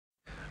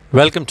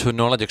Welcome to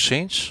Knowledge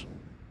Exchange.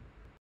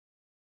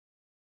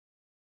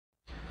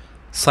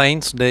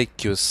 Science Day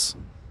Quiz.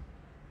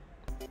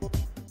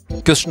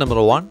 Question number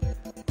 1.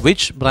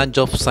 Which branch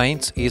of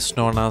science is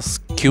known as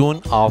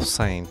Queen of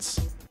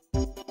Science?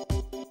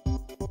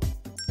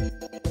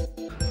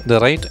 The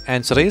right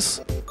answer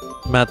is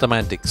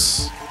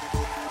mathematics.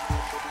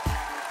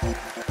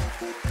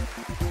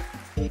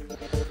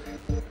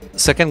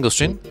 Second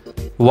question.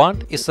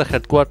 What is the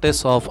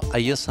headquarters of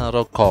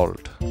ISRO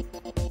called?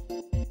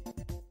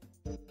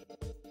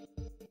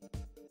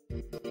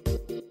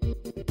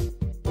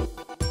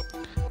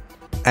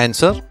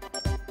 Answer: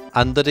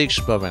 Antariksh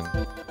Bhavan.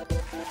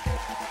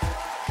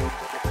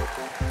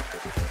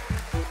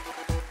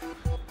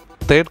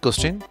 Third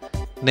question.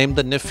 Name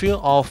the nephew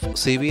of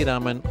C.V.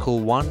 Raman who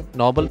won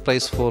Nobel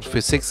Prize for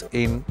Physics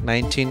in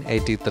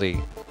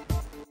 1983.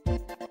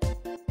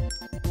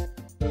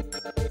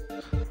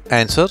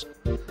 Answer: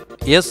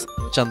 S.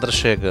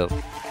 Chandrasekhar.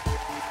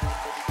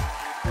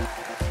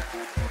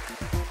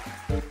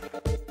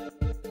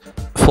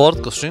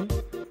 Fourth question.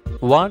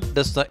 What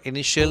does the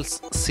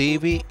initials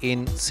CV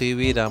in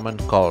C.V. Raman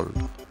called?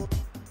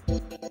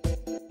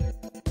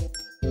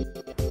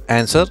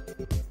 Answer: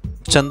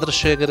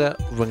 Chandrasekhara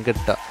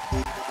Venkata.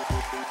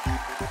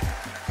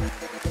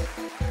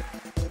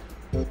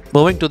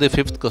 Moving to the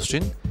fifth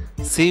question.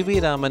 C.V.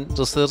 Raman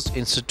Research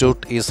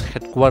Institute is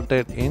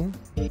headquartered in?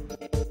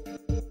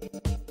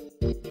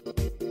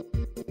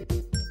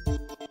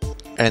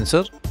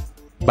 Answer: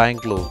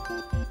 Bangalore.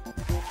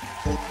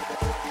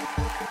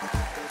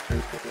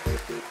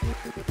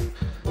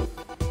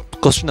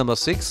 Question number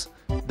 6.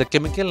 The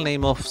chemical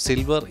name of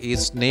silver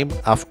is named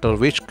after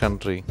which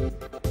country?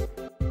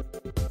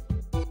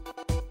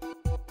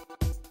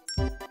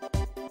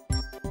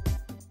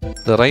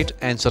 The right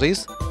answer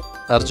is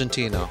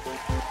Argentina.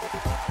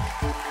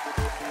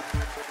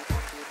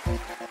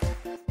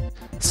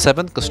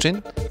 Seventh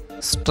question.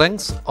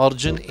 Strength's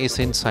origin is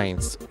in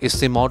science is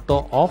the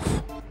motto of?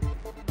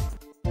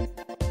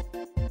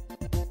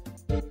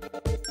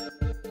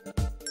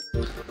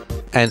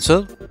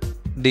 Answer: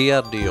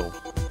 DRDO.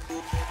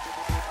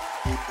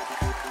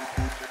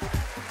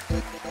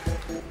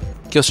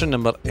 Question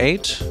number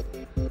 8.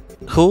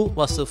 Who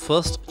was the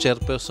first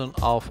chairperson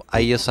of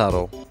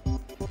ISRO?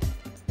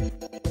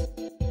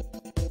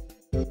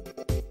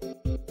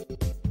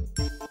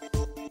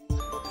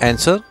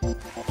 Answer: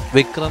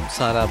 Vikram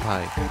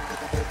Sarabhai.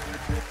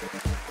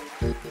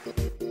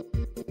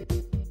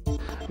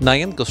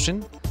 Ninth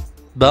question.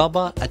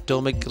 Baba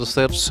Atomic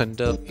Research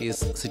Center is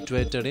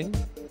situated in?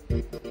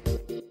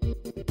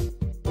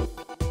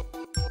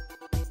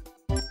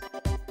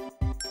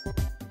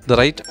 The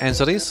right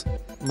answer is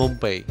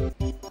Mumbai.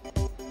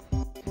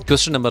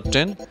 Question number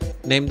 10.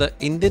 Name the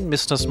Indian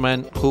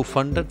businessman who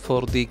funded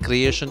for the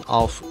creation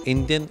of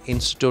Indian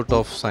Institute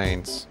of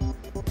Science.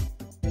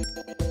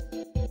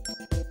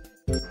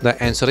 The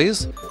answer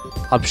is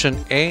option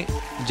A.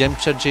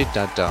 Jamshedji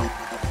Tata.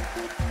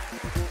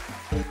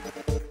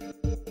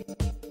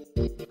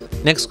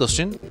 Next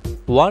question.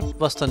 What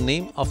was the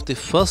name of the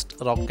first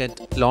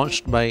rocket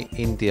launched by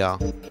India?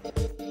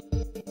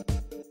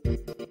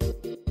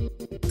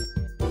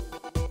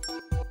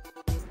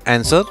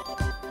 Answer: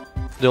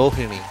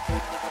 Rohini.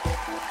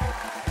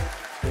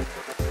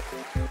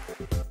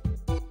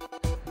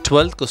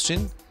 12th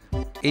question.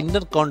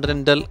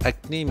 Intercontinental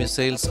Agni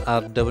missiles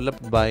are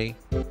developed by?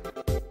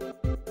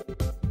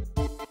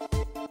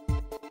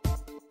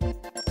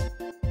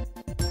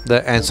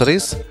 The answer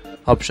is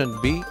option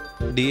B.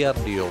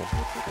 DRDO.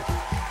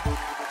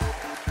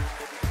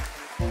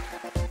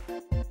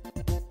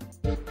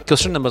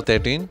 Question number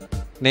 13.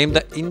 Name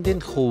the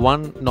Indian who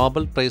won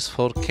Nobel Prize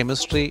for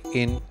Chemistry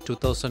in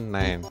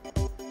 2009.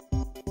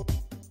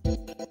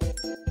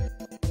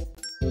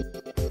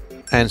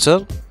 Answer: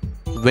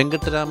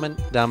 Venkataraman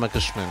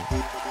Ramakrishnan.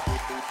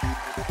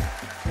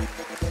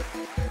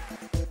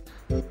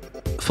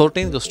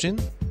 14th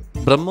question.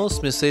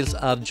 BrahMos missiles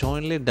are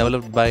jointly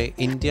developed by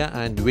India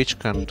and which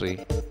country?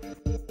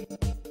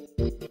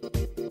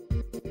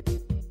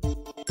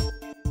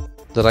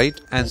 The right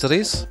answer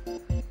is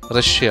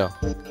Russia.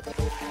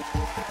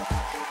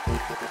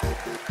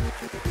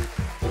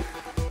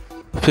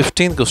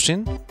 15th question.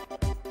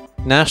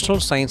 National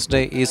Science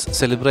Day is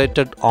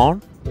celebrated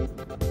on?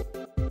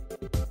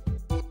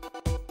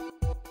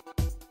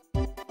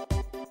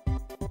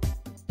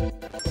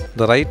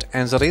 The right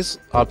answer is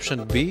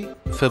option B.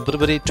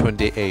 February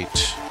 28.